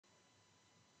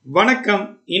வணக்கம்.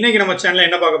 இன்னைக்கு நம்ம சேனல்ல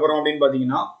என்ன பார்க்க போறோம் அப்படின்னு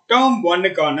பாத்தீங்கன்னா term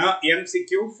 1க்கான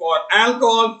MCQ for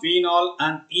alcohol, phenol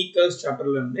and ethers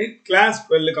சாப்டர்ல இருந்து கிளாஸ்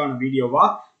 12க்கான வீடியோவா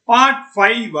பார்ட்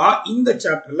 5 இந்த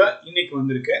சாப்டர்ல இன்னைக்கு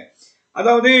வந்திருக்கு.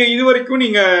 அதாவது இதுவரைக்கும்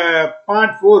நீங்க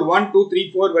பார்ட் 4 1 2 3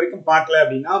 4 வரைக்கும் பார்க்கல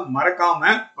அப்படின்னா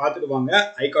மறக்காம பார்த்துட்டு வாங்க.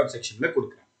 ஐகார்ட் செக்ஷன்ல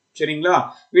கொடுக்குறேன். சரிங்களா?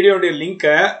 வீடியோடைய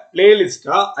லிங்கை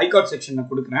பிளேலிஸ்டா ஐகார்ட் செக்ஷன்ல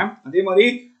கொடுக்குறேன். அதே மாதிரி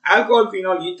alcohol,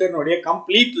 phenol, ether நோடைய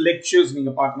complete lectures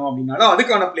நீங்க பார்க்கணும் அப்படின்னாலும்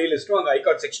அதுக்கான பிளேலிஸ்டும் அங்க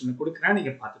ஐகார்ட் செக்ஷன்ல கொடுக்குறேன்.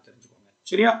 நீங்க பார்த்து தெரிஞ்சுக்கோங்க.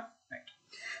 சரியா? ரைட்.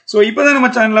 சோ இப்பதான் நம்ம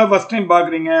சேனலை ஃபர்ஸ்ட் டைம்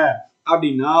பாக்குறீங்க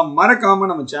அப்படின்னா மறக்காம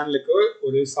நம்ம சேனலுக்கு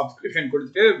ஒரு சப்ஸ்கிரிப்ஷன்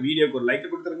கொடுத்துட்டு வீடியோக்கு ஒரு லைக்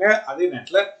கொடுத்துருங்க. அதே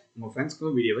நேரத்துல உங்க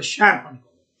ஃப்ரெண்ட்ஸ்க்கு வீடியோவை ஷேர்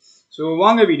பண்ணிக்கோங்க. சோ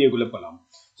வாங்க வீடியோக்குள்ள போலாம்.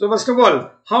 So first of all,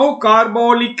 how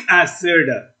carbolic acid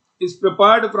is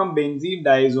prepared from benzene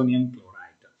diazonium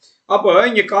chloride. அப்ப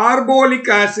இங்க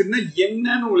கார்போலிக் ஆசிட்னா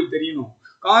என்னன்னு உங்களுக்கு தெரியணும்.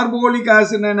 கார்போலிக்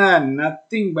ஆசிட் என்ன?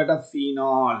 Nothing but a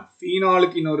phenol.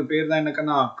 phenolக்கு இன்னொரு பேர் தான்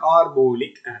என்னக்கன்னா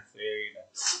கார்போலிக் ஆசிட்.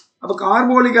 அப்ப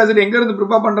கார்போலிக் ஆசிட் எங்க இருந்து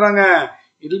ப்ரிப்பேர் பண்றாங்க?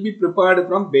 It will be prepared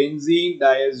from benzene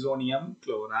diazonium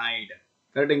chloride.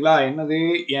 கரெக்ட்டுங்களா? என்னது?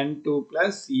 N2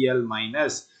 plus Cl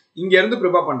minus. இங்க இருந்து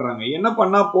ப்ரிப்பேர் பண்றாங்க. என்ன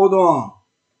பண்ணா போதும்?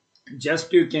 Just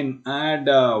you can add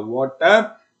water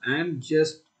and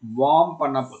just warm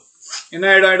பண்ணா போதும். என்ன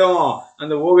ஆட் ஆயிடும்?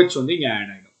 அந்த OH வந்து இங்க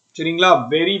ஆட் ஆயிடும். சரிங்களா?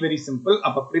 very simple.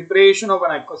 அப்ப preparation of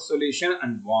an aqueous solution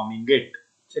and warming it.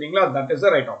 சரிங்களா? That is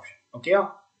the right option. Okay?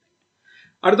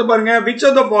 அடுத்து பாருங்க, which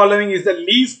of the following is the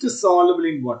least soluble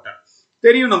in water?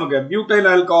 தெரியும் நமக்கு butyl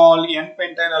alcohol,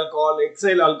 n-pentyl alcohol,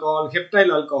 hexyl alcohol,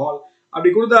 heptyl alcohol அப்படி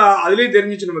கொடுத்தா அதுலயே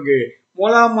தெரிஞ்சிச்சு நமக்கு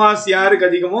மோலார் மாஸ் யாருக்கு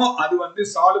அதிகமோ அது வந்து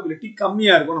solubility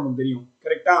கம்மியா இருக்கும் நமக்கு தெரியும்.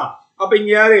 கரெக்டா? அப்ப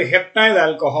இங்க யாரு? heptyl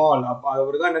alcohol. அப்ப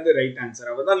அவர்தான் என்னது ரைட்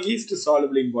ஆன்சர். அவர்தான் least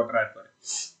soluble in water இருப்பாரு.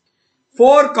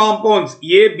 Four compounds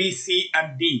A, B, C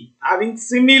and D having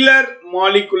similar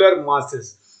molecular masses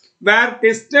were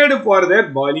tested for their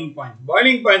boiling points.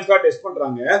 Boiling points ka test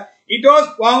பண்றாங்க. It was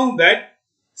found that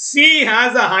C has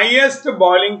the highest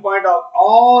boiling point of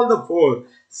all the four.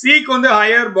 C க்கு வந்து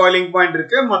higher boiling point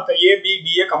இருக்கு. மத்த A, B,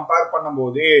 D compare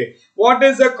பண்ணும்போது what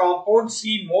is the compound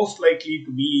C most likely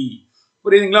to be?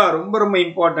 புரியுதுங்களா? ரொம்ப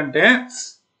important.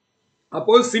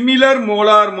 அப்போ similar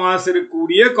molar mass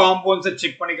இருக்கக்கூடிய காம்பவுண்ட்ஸை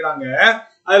check பண்ணிக்கிறாங்க.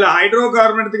 அதுல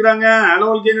ஹைட்ரோகார்பன் எடுத்துக்கிறாங்க,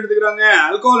 ஆல்கோஹால் எடுத்துக்கிறாங்க,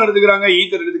 ஆல்கோஹால் எடுத்துக்கிறாங்க,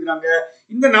 ஈத்தர் எடுத்துக்கிறாங்க.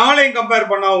 இந்த நாளையும் கம்பேர்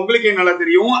பண்ணா உங்களுக்கு என்ன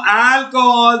தெரியும்?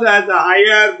 Alcohol has a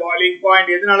higher boiling point.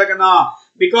 எதனாலக்கனா?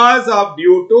 Because of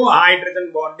due to hydrogen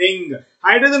bonding.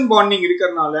 Hydrogen bonding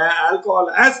இருக்கிறதுனால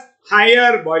alcohol has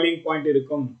higher boiling point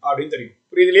இருக்கும் அப்படின்னு தெரியும்.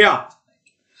 புரியுது இல்லையா?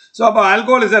 சோ அப்ப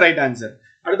alcohol is the right answer.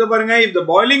 அடுத்து பாருங்க, if the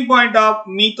boiling point of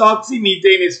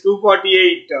methoxymethane is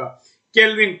 248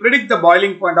 Kelvin, predict the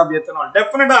boiling point of ethanol.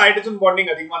 Definitely hydrogen bonding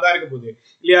அதிகமா தான் இருக்க போகுது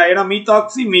இல்லையா? ஏன்னா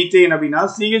methoxymethane அப்படின்னா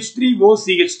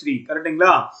CH3OCH3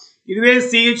 கரெக்ட்டுங்களா? இதுவே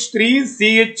CH3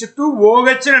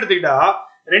 CH2OH எடுத்துக்கிட்டா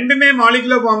ரெண்டுமே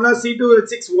மாலிகுலர் ஃபார்முலா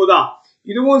C2H6O தான்.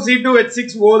 இதுவும்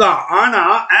C2H6O தான். ஆனா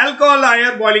ஆல்கோஹால்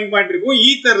ஹையர் பாயிலிங் பாயிண்ட் இருக்கும்,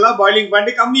 ஈத்தர்ல பாயிலிங்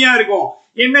பாயிண்ட் கம்மியா இருக்கும்.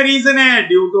 என்ன ரீசனே?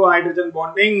 Due to hydrogen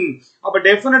bonding. அப்ப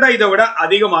டெஃபினட்டா இதை விட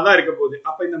அதிகமா தான் இருக்க போகுது.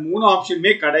 அப்ப இந்த மூணு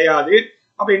ஆப்ஷனுமே கிடையாது.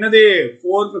 அப்ப என்னது?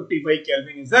 455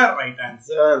 Kelvin is the right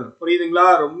answer. புரியுதுங்களா?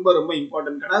 ரொம்ப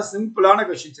இம்பார்ட்டன்ட். சிம்பிளான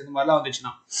क्वेश्चंस இந்த மாதிரிலாம்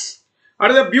வந்துச்சுன்னா.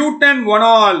 அடுத்து butane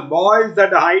 1-ol boils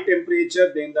at high temperature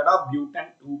then that of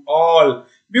butane 2-ol.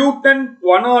 butane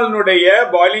 1-ol னுடைய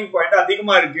boiling point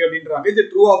அதிகமா இருக்கு அப்படின்றாங்க. இது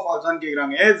true or false ஆன்னு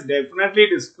கேக்குறாங்க. Yes, definitely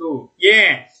it is true.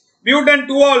 ஏன்? butane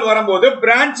 2-ol வரும்போது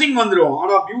branching வந்துரும்.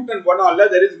 ஆனா butane 1-olல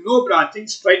there is no branching,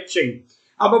 straight chain.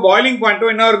 அப்ப boiling point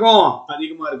என்ன இருக்கும்?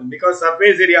 அதிகமா இருக்கும். because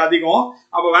surface area அதிகம்.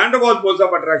 அப்ப van der Waals force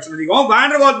of attraction அதிகம். van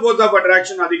der Waals force of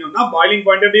attraction அதிகம்னா boiling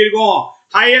point எப்படி இருக்கும்?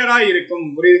 ஹையரா இருக்கும்.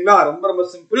 புரியுதுங்களா? ரொம்ப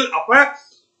சிம்பிள். அப்ப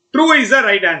true is the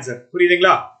right answer.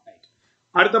 புரியுதுங்களா?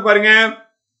 அடுத்து பாருங்க,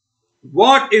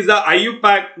 what is the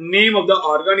IUPAC name of the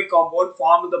organic compound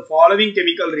formed in the following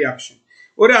chemical reaction?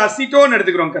 ஒரு அசிட்டோன்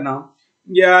எடுத்துக்கிறோம் கண்ணா.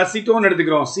 இங்க அசிட்டோன்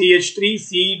எடுத்துக்கிறோம். CH3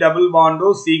 C double bond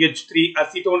CH3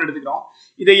 acetone எடுத்துக்கிறோம்.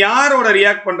 இதை யாரோட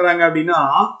ரியாக்ட் பண்றாங்க அப்படின்னா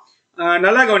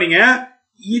நல்லா கவனிங்க,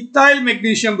 ethyl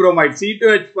magnesium bromide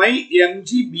C2H5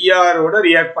 MgBr ஓட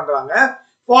ரியாக்ட் பண்றாங்க.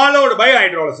 followed by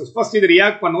hydrolysis. ஃபர்ஸ்ட் இது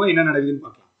ரியாக்ட் பண்ணுவோம், என்ன நடக்குதுன்னு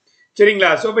பார்க்கலாம். சரிங்களா?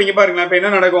 சோ இப்போ இங்க பாருங்க, இப்போ என்ன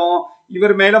நடக்கும்?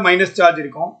 இவர் மேல மைனஸ் சார்ஜ்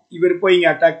இருக்கும், இவர் போய் இங்க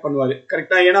அட்டாக் பண்ணுவாரு.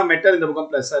 கரெக்டா? ஏன்னா மெட்டல் இந்த பக்கம்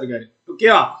பிளஸ்ஸா இருக்காரு.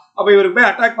 ஓகேயா? அப்ப இவருக்கு போய்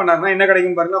அட்டாக் பண்ணாருன்னா என்ன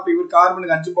கிடைக்கும் பாருங்க. அப்ப இவர்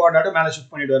கார்பனுக்கு 5 பாண்ட் மேல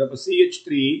ஷிஃப்ட் பண்ணிடுவாரு. அப்ப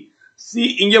CH3 C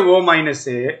இங்க O-,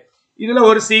 இதுல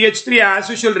ஒரு CH3 as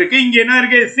usual இருக்கு. இங்க என்ன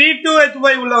இருக்கு?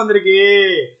 C2H5 உள்ள வந்திருக்கு.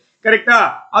 கரெக்டா?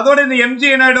 அதோட இந்த Mg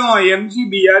என்ன ஆயிடும்?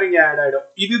 MgBr இங்க ஆட் ஆயிடும்.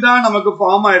 இதுதான் நமக்கு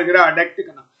ஃபார்ம் ஆயிருக்கிற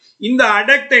அடக்ட்க்குனா. இந்த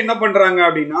அடக்ட் என்ன பண்றாங்க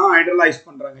அப்படின்னா ஹைட்ரலைஸ்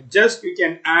பண்றாங்க. Just you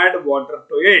can add water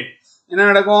to it. என்ன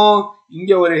நடக்கும்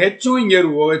இங்க ஒரு H-உம் இங்க ஒரு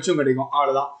OH-உம் கிடைக்கும்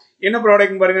அவ்வளவுதான் என்ன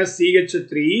ப்ராடக்ட் பாருங்க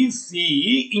CH3 C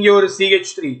இங்க ஒரு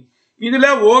CH3 இதுல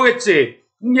OH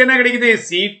இங்க என்ன கிடைக்குது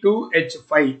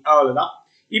C2H5 அவ்வளவுதான்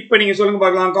இப்போ நீங்க சொல்லுங்க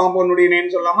பார்க்கலாம் காம்பவுண்ட் உடைய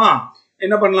நேம் சொல்லலாமா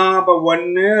என்ன பண்ணலாம் அப்ப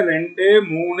 1 2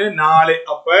 3 4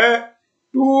 அப்ப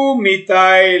 2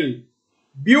 methyl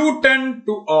butane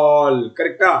to all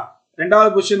கரெக்ட்டா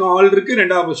ரெண்டாவது பொசிஷன் all இருக்கு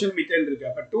ரெண்டாவது பொசிஷன் methyl இருக்கு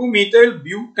அப்ப 2 methyl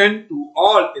butane to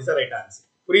all is the right answer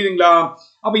புரியுதுங்களா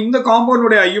அப்ப இந்த காம்பவுண்ட்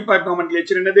உடைய IUPAC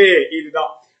nomenclature என்னது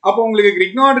இதுதான் அப்ப உங்களுக்கு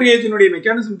Grignard reagent உடைய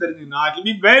mechanism தெரிஞ்சுனா it will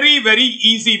be very very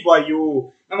easy for you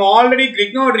நம்ம ஆல்ரெடி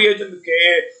Grignard reagent இருக்கு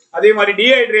அதே மாதிரி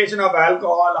dehydration of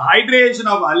alcohol hydration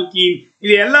of alkene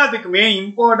இது எல்லாத்துக்குமே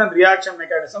இம்பார்ட்டன்ட் ரியாக்ஷன்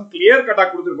மெக்கானிசம் கிளியர் கட்டா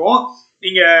கொடுத்திருக்கோம்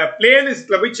நீங்க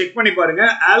பிளேலிஸ்ட்ல போய் செக் பண்ணி பாருங்க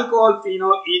alcohol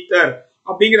phenol ether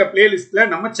அப்படிங்கற பிளேலிஸ்ட்ல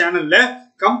நம்ம சேனல்ல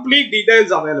கம்ப்ளீட்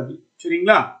டீடைல்ஸ் அவைலபிள்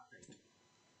சரிங்களா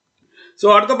சோ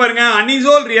அடுத்து பாருங்க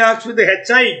anisole reacts with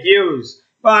HI gives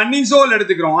இப்ப anisole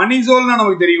எடுத்துக்கிறோம் anisole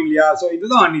நமக்கு தெரியும் இல்லையா சோ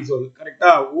இதுதான் anisole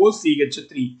கரெக்ட்டா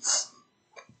OCH3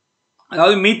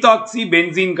 அதாவது methoxy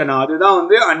benzene கனா அதுதான்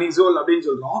வந்து anisole அப்படினு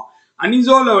சொல்றோம்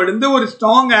anisole வந்து ஒரு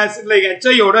ஸ்ட்ராங் ஆசிட் லைக்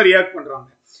HI ஓட ரியாக்ட் பண்றாங்க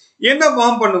என்ன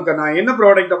ஃபார்ம் பண்ணும் கனா என்ன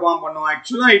ப்ராடக்ட்ட ஃபார்ம் பண்ணும்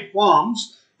एक्चुअली இட் ஃபார்ம்ஸ்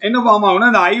என்ன ஃபார்ம் ஆகும்னா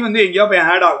அந்த I வந்து எங்கயா போய்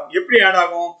ஆட் ஆகும் எப்படி ஆட்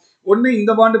ஆகும் ஒண்ணு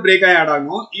இந்த பாண்ட் பிரேக் ஆகி ஆட்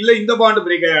ஆகும் இல்ல இந்த பாண்ட்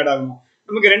பிரேக் ஆகி ஆட் ஆகும்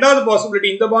நமக்கு ரெண்டாவது பாசிபிலிட்டி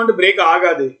இந்த பாண்ட் பிரேக்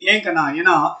ஆகாது ஏன் கனா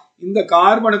ஏனா இந்த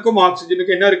கார்பனுக்கும்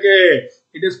ஆக்ஸிஜனுக்கும் என்ன இருக்கு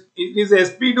it is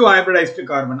sp2 hybridized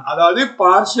carbon அதாவது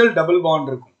பார்ஷியல் டபுள் பாண்ட்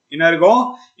இருக்கும் என்ன இருக்கும்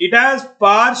it has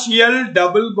partial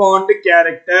double bond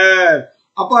character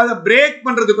அப்ப அத பிரேக்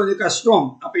பண்றது கொஞ்சம் கஷ்டம்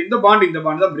அப்ப இந்த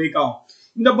பாண்ட் தான் பிரேக் ஆகும்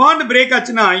இந்த பாண்ட் பிரேக்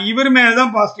ஆச்சுனா இவர் மேல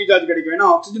தான் பாசிட்டிவ் சார்ஜ் கிடைக்கும் ஏனா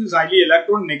oxygen is highly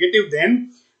electron negative than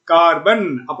carbon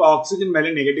அப்ப ஆக்ஸிஜன்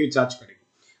மேல நெகட்டிவ் சார்ஜ் கிடைக்கும்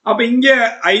அப்ப இங்க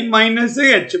I minus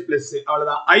H plus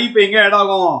அவ்வளவுதான் I இப்ப எங்க ஆட்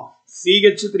ஆகும்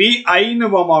CH3 I னு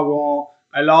ஃபார்ம் ஆகும்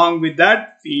along with that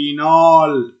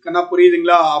phenol கண்ணா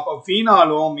புரியுதுங்களா அப்ப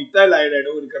phenolம் methyl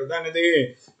iodide இருக்குறது என்னது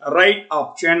ரைட்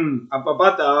ஆப்ஷன் அப்ப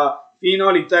பார்த்தா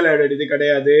phenol ethyl iodide இது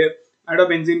கிடையாது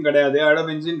iodobenzene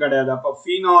கிடையாது அப்ப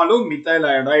phenolம் methyl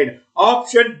iodide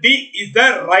option D is the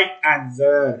right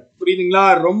answer புரியுதுங்களா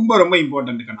ரொம்ப ரொம்ப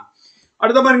இம்பார்ட்டன்ட் கண்ணா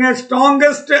அடுத்து பாருங்க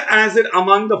strongest acid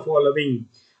among the following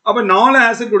அப்ப நாலு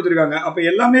ஆசிட் கொடுத்திருக்காங்க அப்ப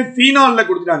எல்லாமே phenolல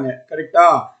கொடுத்துட்டாங்க கரெக்ட்டா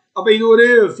அப்ப இது ஒரு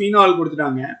phenol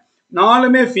கொடுத்துட்டாங்க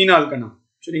நாலுமே phenol கண்ணா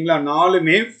சரிங்களா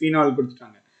நாலுமே phenol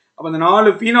கொடுத்துட்டாங்க அப்ப அந்த நாலு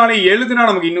phenol எழுதுனா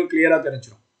நமக்கு இன்னும் கிளியரா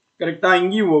தெரிஞ்சிரும் கரெக்ட்டா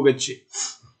இங்கேயும் OH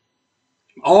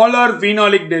all are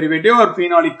phenolic derivative or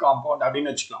phenolic compound அப்படினு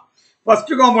வெச்சுக்கலாம்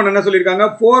ஃபர்ஸ்ட் காம்பவுண்ட் என்ன சொல்லிருக்காங்க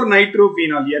 4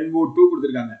 nitrophenol NO2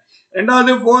 கொடுத்திருக்காங்க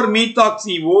இரண்டாவது 4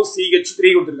 methoxy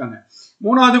OCH3 கொடுத்திருக்காங்க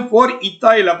மூணாவது 4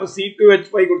 ethyl அப்ப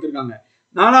C2H5 கொடுத்திருக்காங்க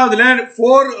நாலாவதுல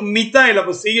 4 methyl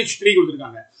அப்ப CH3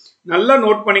 கொடுத்திருக்காங்க நல்லா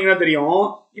நோட் பண்ணீங்கன்னா தெரியும்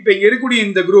இப்போ இங்க இருக்கக்கூடிய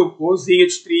இந்த group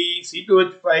OCH3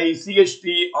 C2H5 CH3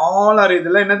 all are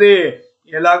இதெல்லாம் என்னது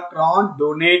எலக்ட்ரான்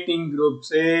டொனேட்டிங்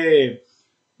குரூப்ஸ்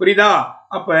புரியுதா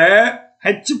அப்ப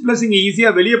H+ இங்க ஈஸியா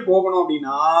வெளிய போகணும்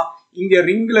அப்படினா இங்க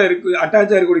ரிங்ல இருக்கு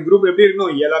அட்டாச் ஆகக்கூடிய குரூப் எப்படி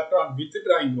இருக்கணும் எலக்ட்ரான்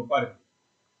வித்ட்ராயிங் குரூப்பா இருக்கு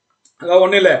அதாவது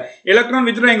ஒண்ணு இல்ல எலக்ட்ரான்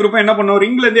வித்ட்ராயிங் குரூப் என்ன பண்ணும்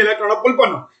ரிங்ல இருந்து எலக்ட்ரானை புல்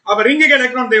பண்ணும் அப்ப ரிங்குக்கு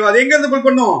எலக்ட்ரான் தேவை அது எங்க இருந்து புல்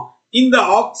பண்ணும் இந்த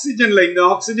ஆக்ஸிஜன்ல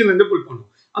இருந்து புல் பண்ணும்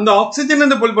அந்த ஆக்ஸிஜன்ல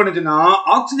இருந்து புல் பண்ணுச்சுனா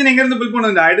ஆக்ஸிஜன் எங்க இருந்து புல்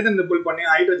பண்ணும் இந்த ஹைட்ரஜன் இருந்து புல் பண்ணி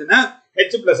ஹைட்ரஜனை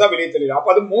H+ வெளிய தள்ளிடும் அப்ப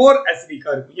அது மோர் அசிடிக்கா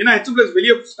இருக்கும் ஏனா H+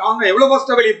 வெளிய ஸ்ட்ராங்கா எவ்வளவு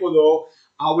ஃபாஸ்டா வெளிய போதோ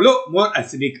அவ்வளோ மோர்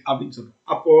அசிடிக் அப்படினு சொல்றோம்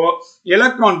அப்போ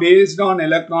electron based on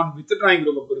electron withdrawing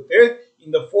குரூப்பை பொறுத்து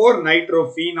இந்த 4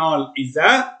 nitrophenol is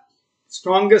a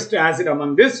strongest acid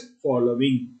among this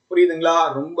following புரியுதுங்களா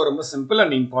ரொம்ப ரொம்ப சிம்பிள்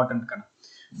அண்ட் இம்பார்ட்டன்ட்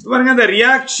கணக்கு பாருங்க the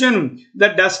reaction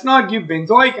that does not give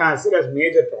benzoic acid as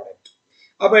major product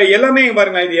அப்ப எல்லாமே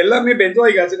பாருங்க இது எல்லாமே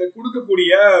benzoic acid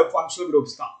கொடுக்கக்கூடிய functional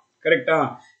groups தான் கரெக்ட்டா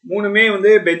மூணுமே வந்து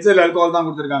பென்சைல் ஆல்கஹால் தான்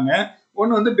கொடுத்திருக்காங்க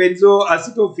ஒன்னு வந்து பென்சோ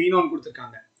அசிட்டோபீனோன்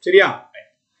கொடுத்திருக்காங்க சரியா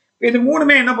இது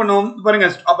மூணுமே என்ன பண்ணும் பாருங்க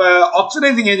அப்ப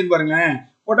ஆக்சிடைசிங் ஏஜென்ட் பாருங்க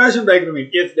பொட்டாசியம்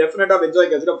டைக்ரோமேட் எஸ் டெஃபினட்டா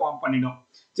பென்சோயிக் ஆசிட் ஃபார்ம் பண்ணிடும்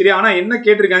சரி ஆனா என்ன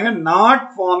கேட்டிருக்காங்க நாட்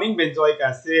ஃபார்மிங் பென்சோயிக்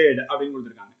ஆசிட் அப்படின்னு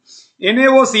கொடுத்திருக்காங்க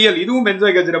NaOCl இதுவும்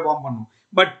பென்சோயிக் ஆசிட் ஃபார்ம் பண்ணும்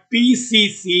but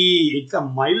PCC it's a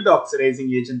mild oxidizing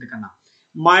agent Kanna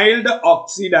mild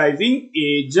oxidizing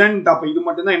agent அப்ப இது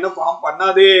மட்டும் தான் என்ன ஃபார்ம்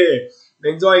பண்ணாது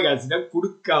பென்சோயிக் ஆசிட்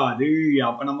கொடுக்காது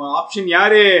அப்ப நம்ம ஆப்ஷன்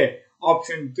யாரு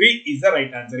option 3 is the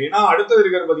right answer ஏனா அடுத்து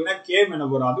இருக்கிறது பாத்தீங்கன்னா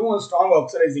K-menopur அதுவும் ஒரு ஸ்ட்ராங்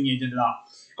ஆக்சிடைசிங் ஏஜென்ட் தான்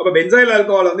அப்ப பென்சைல்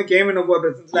ஆல்கஹால் வந்து K-menopur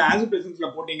பிரசன்ஸ்ல ஆசிட் பிரசன்ஸ்ல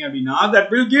போடிங்க அப்படினா that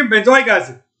will give benzoic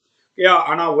acid ஓகேயா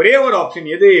ஆனா ஒரே ஒரு ஆப்ஷன்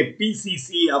எது PCC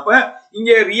அப்ப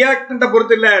இங்க ரியாக்டன்ட்ட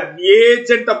பொறுத்து இல்ல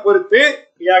ரியேஜென்ட்ட பொறுத்து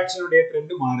ரியாக்ஷனுடைய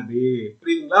ட்ரெண்ட் மாறுது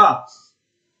புரியுதுங்களா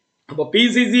அப்ப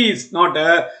PCC is not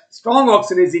a strong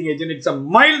oxidizing agent it's a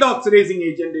mild oxidizing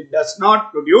agent it does not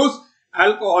produce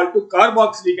alcohol to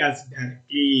carboxylic acid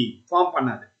directly. Form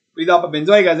பண்ணாது. புரியுதா? அப்ப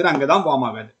benzoic acid அங்க தான் form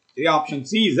ஆகாது. சரியா? Option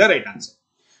C is the right answer.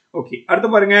 Okay. அடுத்து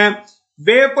பாருங்க.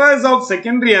 Vapors of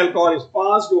secondary alcohol is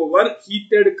passed over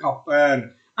heated copper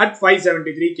at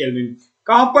 573 Kelvin.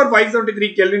 Copper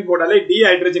 573 Kelvin போட்டாலே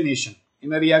dehydrogenation.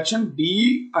 In a reaction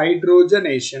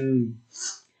dehydrogenation.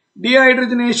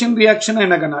 Dehydrogenation reaction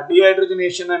என்ன கண்ணா?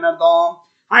 Dehydrogenation என்ன அர்த்தம்?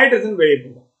 ஹைட்ரஜன் வெளியே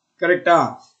போகும். கரெக்ட்டா?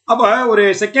 அப்ப ஒரு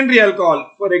secondary alcohol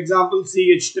for example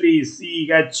CH3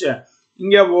 CH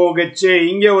இங்க OH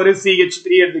இங்க ஒரு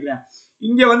CH3 எடுத்துக்கிறேன்.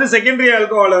 இங்க வந்து செகண்டரி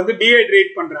ஆல்கஹால் வந்து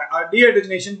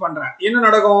டீஹைட்ரேஷன் பண்றேன். என்ன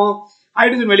நடக்கும்?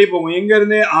 ஹைட்ரஜன் வெளியே போகும். எங்க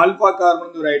இருந்து? ஆல்பா கார்பன்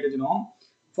இருந்து ஒரு ஹைட்ரஜனும்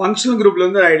ஃபங்க்ஷனல் குரூப்ல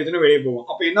இருந்து ஹைட்ரஜன் வெளியே போகும்.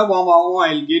 அப்ப என்ன ஃபார்ம் ஆகும்?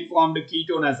 I will get formed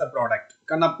ketone as a product.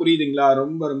 கண்ணா புரியுதுங்களா?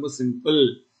 ரொம்ப சிம்பிள்.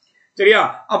 சரியா?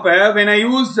 அப்ப when I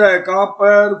use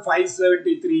copper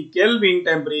 573 Kelvin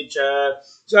temperature,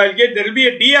 so I'll get there will be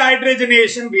a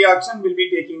dehydrogenation reaction will be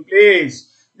taking place.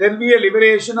 There will be a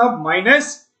liberation of minus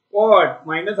what?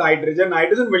 Minus hydrogen.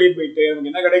 Hydrogen வெளியே போயிட்டு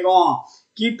நமக்கு என்ன கிடைக்கும்?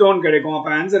 ketone கிடைக்கும்.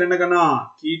 அப்ப answer என்ன கண்ணா?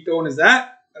 ketone is the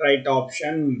right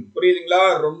option. புரியுதுங்களா?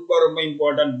 ரொம்ப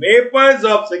important. Vapors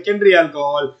of secondary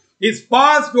alcohol is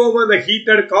passed over the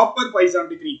heated copper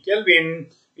 573 Kelvin.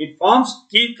 It forms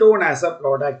ketone as a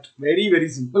product. Very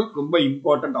simple. ரொம்ப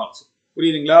important also.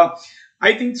 புரியுதுங்களா?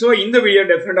 I think so. இந்த video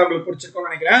டெஃபினட்டா உங்களுக்கு பிடிச்சிருக்கும்னு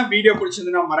நினைக்கிறேன். Video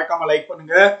பிடிச்சிருந்தா மறக்காம லைக்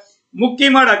பண்ணுங்க.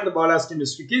 முக்கியமா டாக்டர் பாலாஸ்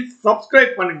கெமிஸ்ட்ரிக்கு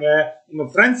சப்ஸ்கிரைப் பண்ணுங்க. உங்க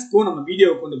ஃப்ரெண்ட்ஸ்க்கும் நம்ம வீடியோ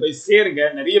கொண்டு போய் சேருங்க.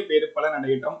 நிறைய பேர் பலன்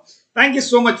அடையட்டும். Thank you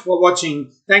so much for watching.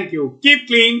 Thank you. Keep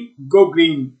clean, go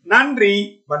green. நன்றி,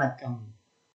 வணக்கம்.